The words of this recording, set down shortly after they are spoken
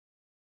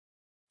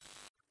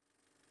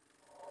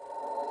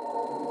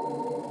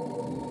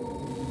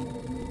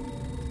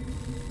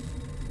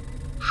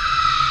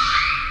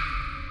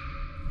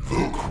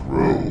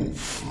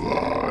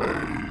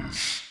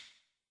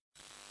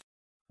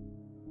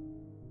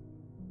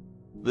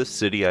This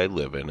city I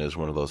live in is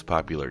one of those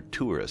popular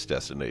tourist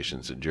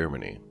destinations in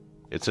Germany.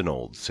 It's an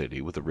old city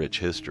with a rich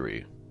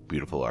history,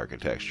 beautiful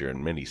architecture,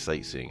 and many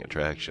sightseeing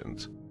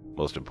attractions.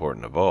 Most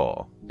important of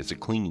all, it's a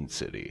clean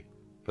city,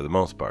 for the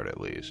most part at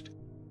least.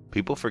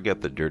 People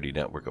forget the dirty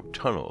network of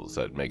tunnels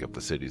that make up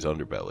the city's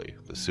underbelly,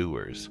 the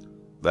sewers.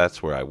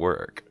 That's where I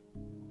work.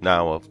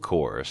 Now, of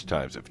course,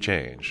 times have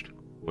changed.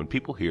 When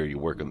people hear you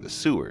work in the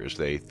sewers,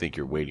 they think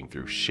you're wading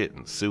through shit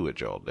and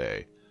sewage all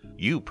day.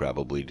 You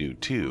probably do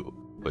too,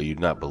 but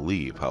you'd not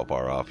believe how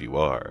far off you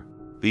are.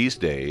 These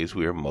days,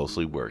 we are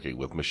mostly working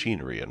with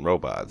machinery and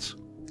robots.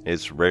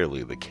 It's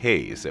rarely the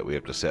case that we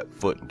have to set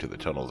foot into the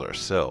tunnels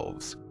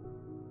ourselves.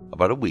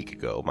 About a week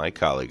ago, my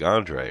colleague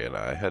Andre and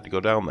I had to go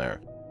down there.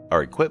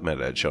 Our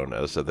equipment had shown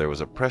us that there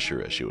was a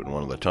pressure issue in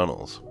one of the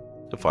tunnels.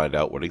 To find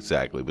out what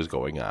exactly was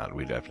going on,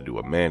 we'd have to do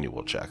a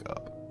manual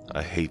checkup.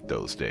 I hate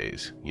those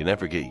days. You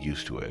never get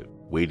used to it.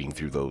 Wading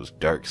through those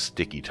dark,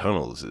 sticky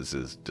tunnels is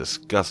as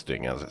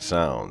disgusting as it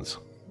sounds.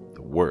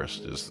 The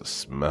worst is the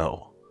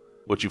smell.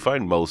 What you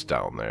find most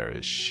down there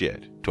is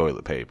shit,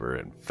 toilet paper,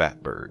 and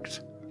fatbergs.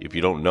 If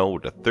you don't know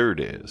what a third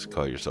is,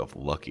 call yourself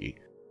lucky.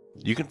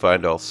 You can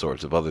find all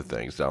sorts of other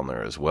things down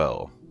there as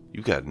well.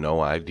 You've got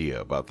no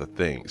idea about the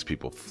things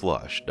people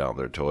flush down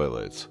their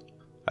toilets.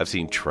 I've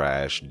seen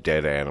trash,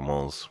 dead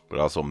animals, but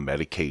also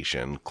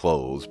medication,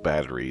 clothes,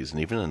 batteries,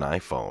 and even an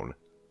iPhone.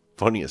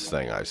 Funniest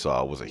thing I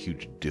saw was a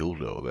huge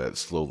dildo that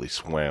slowly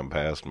swam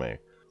past me.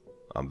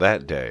 On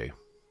that day,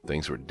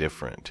 things were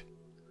different.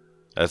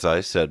 As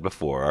I said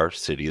before, our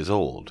city is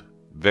old.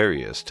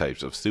 Various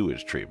types of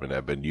sewage treatment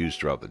have been used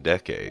throughout the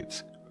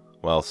decades.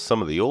 While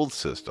some of the old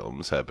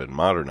systems have been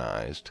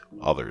modernized,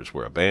 others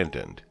were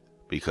abandoned.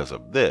 Because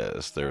of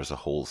this, there is a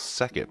whole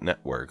second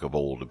network of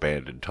old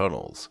abandoned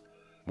tunnels.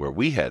 Where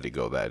we had to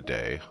go that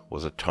day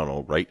was a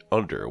tunnel right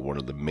under one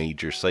of the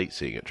major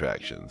sightseeing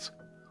attractions.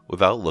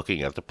 Without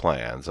looking at the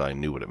plans, I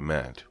knew what it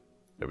meant.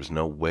 There was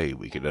no way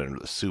we could enter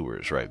the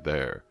sewers right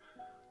there.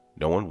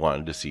 No one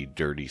wanted to see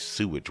dirty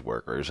sewage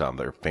workers on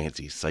their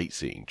fancy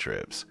sightseeing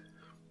trips.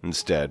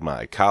 Instead,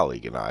 my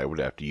colleague and I would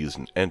have to use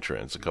an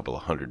entrance a couple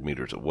of 100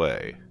 meters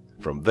away.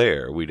 From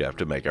there, we'd have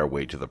to make our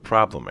way to the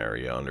problem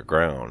area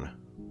underground.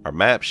 Our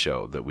map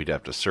showed that we'd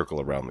have to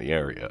circle around the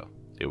area.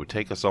 It would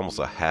take us almost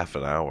a half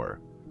an hour.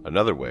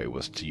 Another way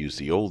was to use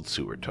the old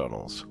sewer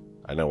tunnels.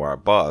 I know our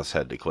boss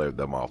had declared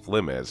them off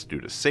limits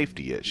due to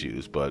safety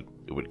issues, but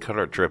it would cut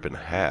our trip in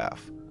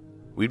half.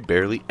 We'd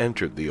barely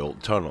entered the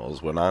old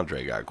tunnels when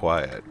Andre got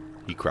quiet.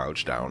 He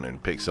crouched down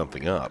and picked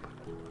something up.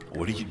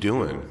 "What are you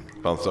doing?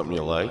 Found something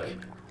you like?"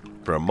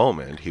 For a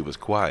moment, he was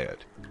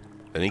quiet.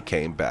 Then he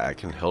came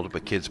back and held up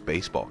a kid's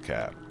baseball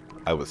cap.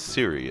 I was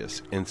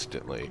serious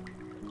instantly.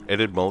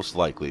 It had most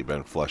likely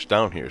been flushed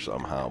down here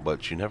somehow,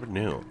 but you never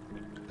knew.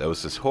 There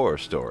was this horror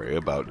story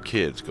about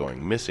kids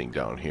going missing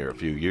down here a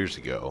few years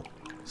ago.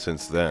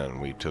 Since then,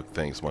 we took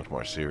things much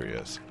more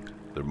serious.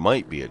 There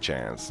might be a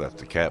chance that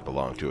the cat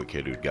belonged to a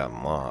kid who'd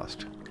gotten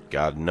lost.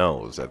 God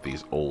knows that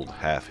these old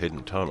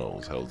half-hidden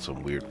tunnels held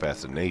some weird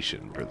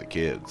fascination for the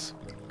kids.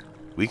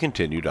 We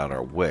continued on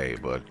our way,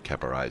 but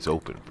kept our eyes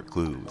open for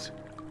clues.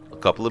 A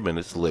couple of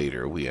minutes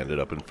later, we ended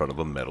up in front of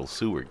a metal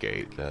sewer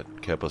gate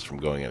that kept us from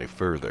going any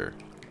further.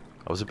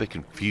 I was a bit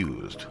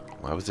confused.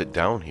 Why was it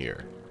down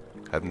here?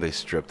 Hadn't they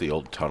stripped the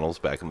old tunnels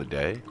back in the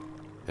day?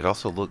 It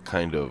also looked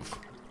kind of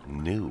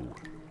new.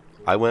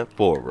 I went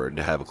forward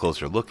to have a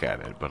closer look at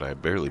it, but I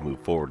barely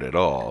moved forward at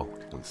all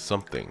when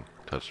something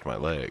touched my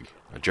leg.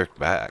 I jerked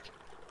back.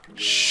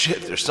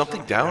 "Shit, there's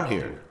something down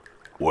here."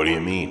 "What do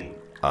you mean?"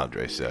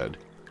 Andre said.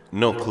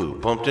 "No clue.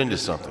 Bumped into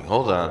something.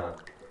 Hold on,"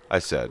 I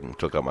said and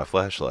took out my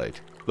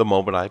flashlight. The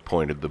moment I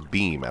pointed the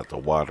beam at the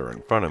water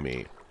in front of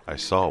me, I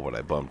saw what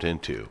I bumped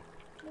into.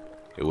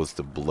 It was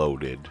the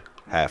bloated,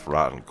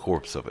 half-rotten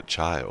corpse of a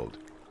child.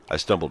 I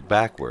stumbled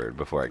backward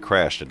before I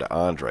crashed into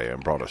Andre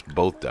and brought us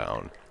both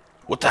down.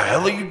 "What the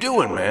hell are you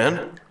doing,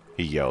 man?"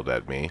 he yelled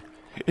at me.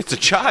 "It's a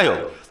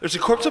child! There's a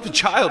corpse of a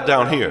child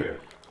down here!"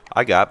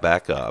 I got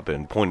back up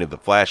and pointed the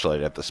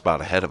flashlight at the spot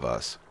ahead of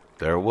us.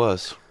 There it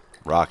was,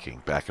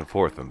 rocking back and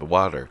forth in the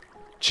water.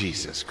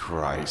 "Jesus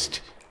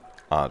Christ,"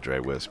 Andre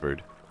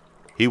whispered.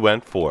 He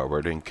went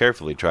forward and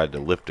carefully tried to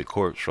lift the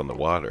corpse from the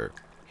water.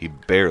 He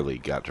barely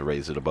got to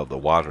raise it above the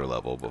water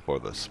level before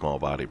the small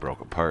body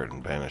broke apart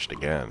and vanished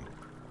again.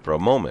 For a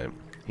moment,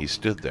 he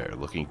stood there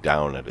looking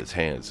down at his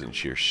hands in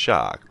sheer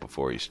shock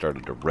before he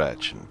started to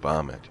retch and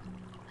vomit.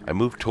 I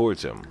moved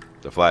towards him,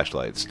 the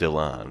flashlight still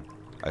on.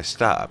 I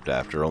stopped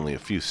after only a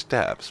few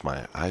steps.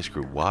 My eyes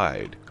grew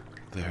wide.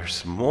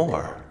 "There's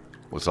more,"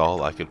 was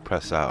all I could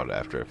press out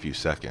after a few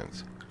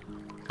seconds.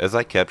 As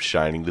I kept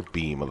shining the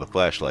beam of the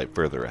flashlight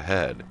further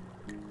ahead,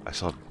 I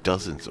saw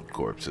dozens of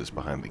corpses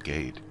behind the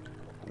gate.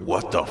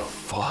 "What the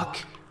fuck?"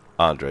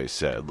 Andre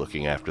said,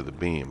 looking after the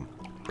beam.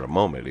 For a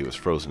moment he was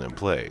frozen in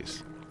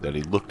place. Then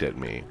he looked at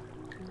me,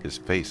 his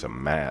face a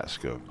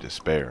mask of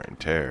despair and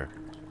terror.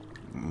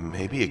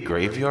 "Maybe a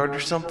graveyard or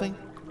something?"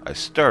 I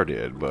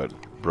started, but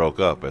broke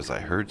up as I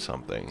heard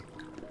something.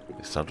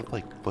 They sounded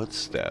like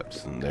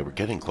footsteps, and they were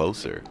getting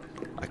closer.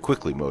 I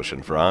quickly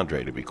motioned for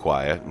Andre to be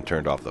quiet and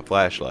turned off the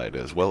flashlight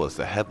as well as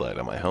the headlight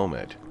on my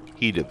helmet.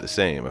 He did the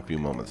same a few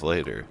moments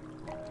later.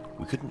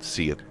 We couldn't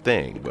see a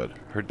thing, but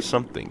heard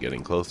something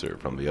getting closer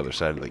from the other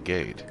side of the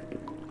gate.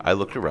 I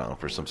looked around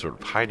for some sort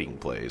of hiding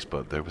place,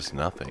 but there was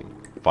nothing.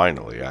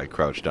 Finally, I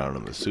crouched down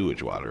in the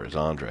sewage water as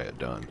Andre had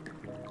done.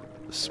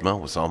 The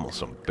smell was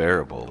almost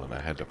unbearable, and I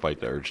had to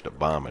fight the urge to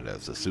vomit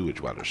as the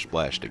sewage water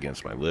splashed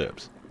against my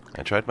lips.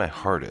 I tried my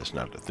hardest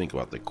not to think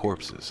about the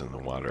corpses in the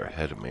water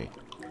ahead of me.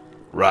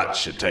 Rats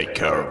should take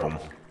care of them,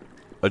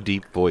 a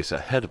deep voice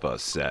ahead of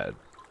us said,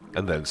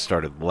 and then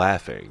started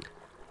laughing.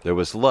 There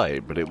was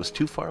light, but it was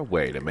too far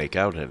away to make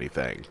out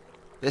anything.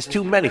 There's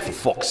too many, for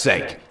fuck's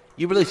sake.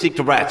 You really think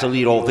the rats will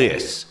eat all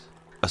this?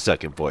 A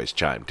second voice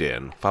chimed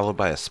in, followed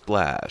by a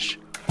splash.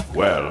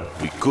 Well,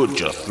 we could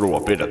just throw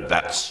a bit of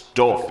that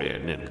stuff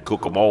in and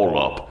cook them all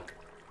up.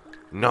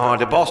 No,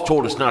 the boss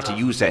told us not to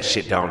use that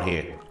shit down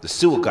here. The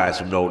sewer guys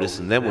will notice,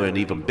 and then we're in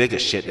even bigger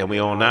shit than we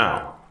are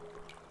now.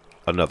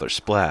 Another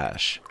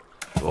splash.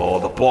 Oh,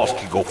 the boss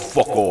can go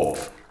fuck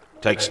off.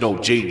 Takes no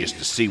genius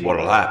to see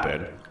what'll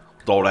happen.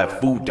 With all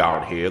that food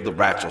down here, the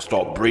rats will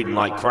start breeding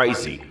like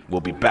crazy.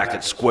 We'll be back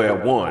at square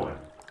one.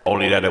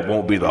 Only that it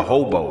won't be the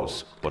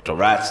hobos, but the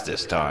rats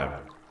this time.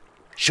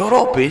 Shut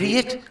up,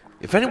 idiot!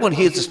 If anyone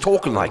hears us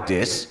talking like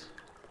this...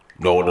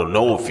 No, they'll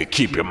know if you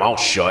keep your mouth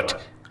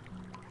shut.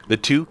 The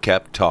two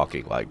kept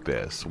talking like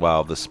this,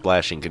 while the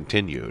splashing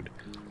continued.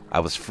 I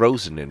was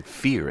frozen in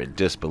fear and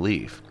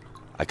disbelief.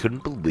 I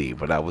couldn't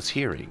believe what I was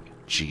hearing.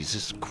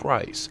 Jesus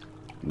Christ.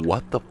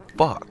 What the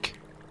fuck?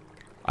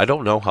 I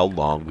don't know how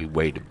long we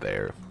waited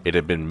there. It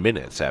had been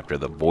minutes after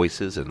the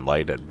voices and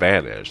light had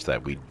vanished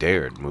that we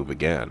dared move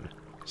again.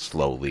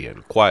 Slowly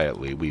and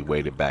quietly, we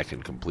waited back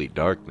in complete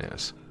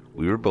darkness.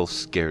 We were both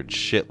scared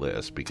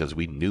shitless because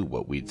we knew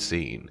what we'd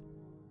seen.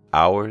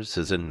 Ours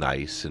is a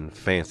nice and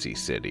fancy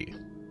city,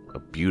 a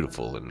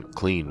beautiful and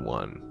clean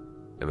one.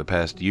 In the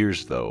past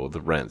years, though,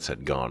 the rents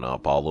had gone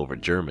up all over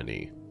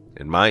Germany.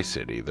 In my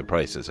city, the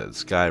prices had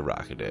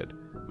skyrocketed.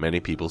 Many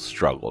people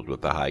struggled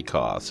with the high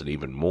costs, and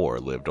even more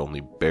lived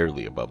only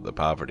barely above the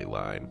poverty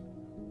line.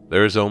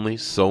 There is only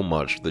so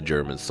much the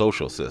German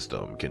social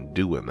system can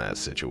do in that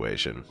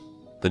situation.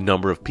 The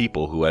number of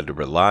people who had to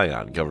rely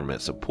on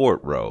government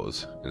support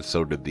rose, and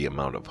so did the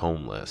amount of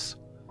homeless.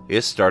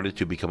 It started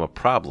to become a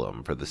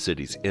problem for the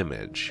city's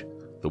image.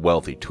 The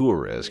wealthy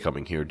tourists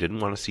coming here didn't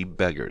want to see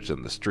beggars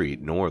in the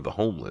street, nor the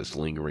homeless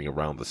lingering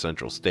around the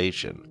central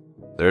station.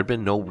 There had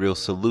been no real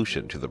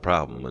solution to the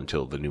problem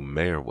until the new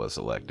mayor was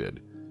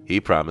elected. He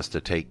promised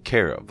to take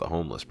care of the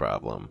homeless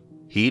problem.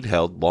 He'd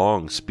held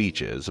long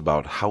speeches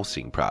about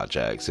housing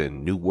projects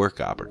and new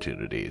work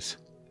opportunities.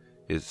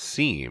 It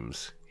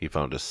seems he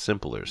found a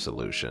simpler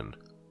solution.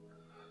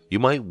 You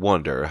might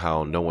wonder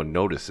how no one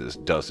notices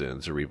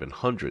dozens or even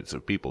hundreds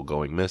of people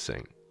going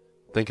missing.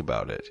 Think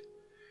about it.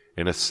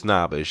 In a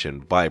snobbish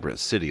and vibrant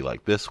city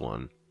like this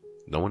one,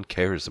 no one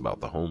cares about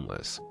the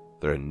homeless.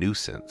 They're a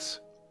nuisance.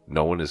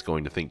 No one is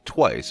going to think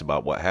twice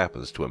about what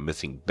happens to a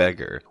missing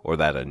beggar or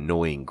that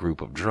annoying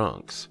group of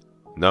drunks.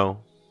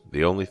 No,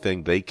 the only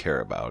thing they care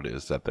about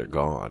is that they're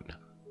gone.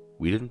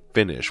 We didn't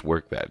finish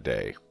work that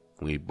day.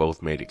 We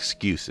both made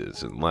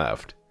excuses and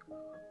left.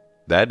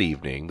 That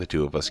evening, the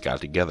two of us got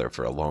together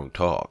for a long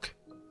talk.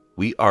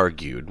 We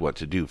argued what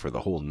to do for the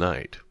whole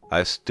night.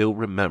 I still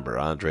remember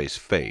Andre's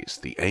face,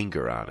 the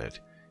anger on it.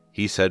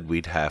 He said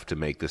we'd have to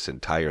make this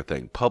entire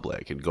thing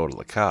public and go to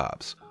the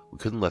cops. We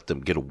couldn't let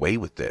them get away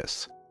with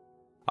this.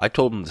 I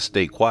told him to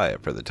stay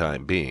quiet for the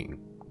time being.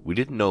 We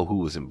didn't know who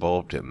was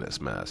involved in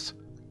this mess.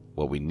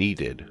 What we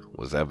needed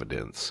was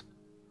evidence.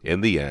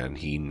 In the end,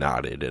 he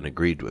nodded and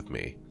agreed with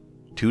me.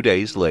 2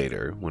 days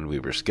later, when we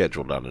were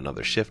scheduled on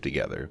another shift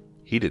together,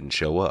 he didn't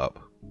show up.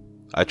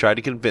 I tried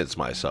to convince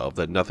myself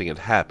that nothing had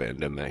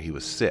happened and that he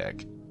was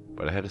sick,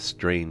 but I had a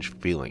strange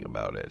feeling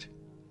about it.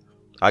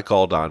 I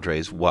called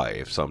Andre's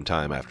wife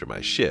sometime after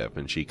my shift,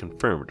 and she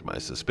confirmed my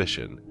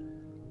suspicion.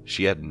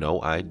 She had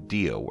no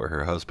idea where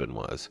her husband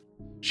was.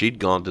 She'd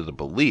gone to the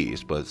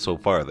police, but so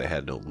far they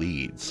had no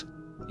leads.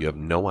 You have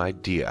no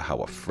idea how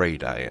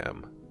afraid I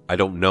am. I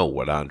don't know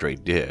what Andre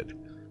did.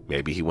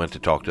 Maybe he went to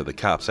talk to the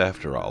cops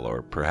after all,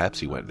 or perhaps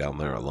he went down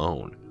there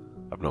alone.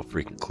 I've no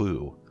freaking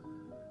clue.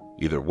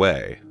 Either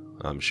way,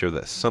 I'm sure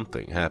that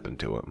something happened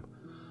to him.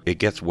 It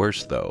gets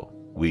worse though.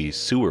 We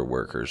sewer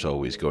workers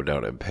always go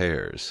down in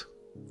pairs.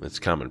 It's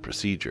common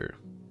procedure.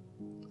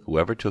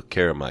 Whoever took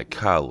care of my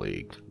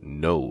colleague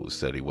knows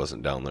that he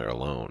wasn't down there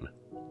alone.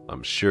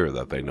 I'm sure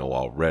that they know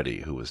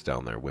already who was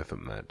down there with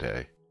him that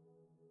day.